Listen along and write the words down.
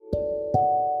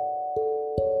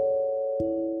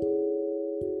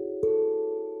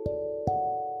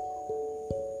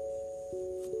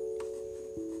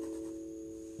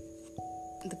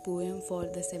for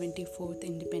the 74th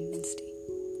Independence Day.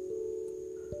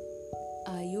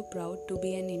 Are you proud to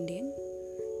be an Indian?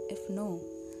 If no,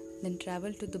 then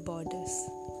travel to the borders.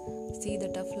 See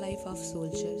the tough life of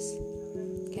soldiers.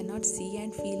 Cannot see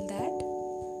and feel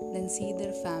that? Then see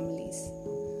their families.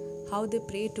 How they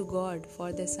pray to God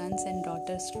for their sons and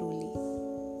daughters truly.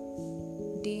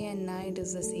 Day and night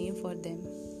is the same for them.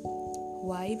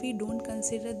 Why we don't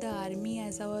consider the army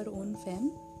as our own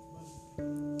fam?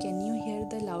 Can you hear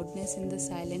the loudness in the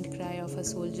silent cry of a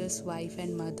soldier's wife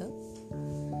and mother?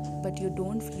 But you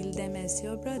don't feel them as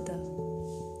your brother.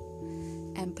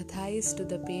 Empathize to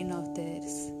the pain of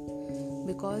theirs,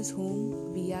 because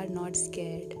whom we are not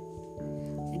scared.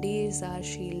 Days are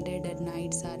shielded and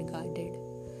nights are guarded.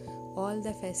 All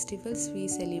the festivals we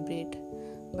celebrate,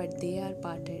 but they are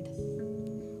parted.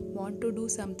 Want to do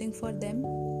something for them?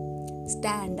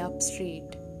 Stand up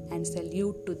straight and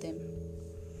salute to them.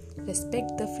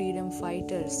 Respect the freedom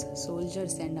fighters,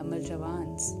 soldiers and Amar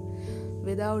Jawans.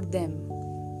 Without them,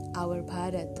 our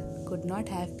Bharat could not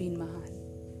have been Mahan.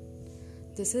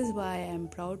 This is why I am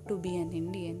proud to be an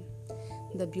Indian.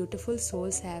 The beautiful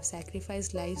souls have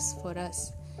sacrificed lives for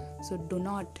us, so do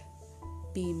not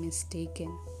be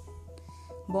mistaken.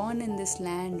 Born in this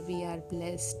land, we are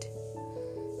blessed.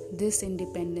 This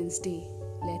Independence Day,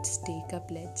 let's take a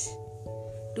pledge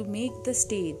to make the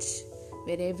stage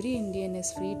where every Indian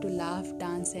is free to laugh,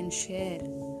 dance and share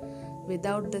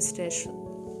without the stress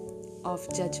of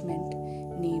judgment,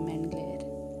 name and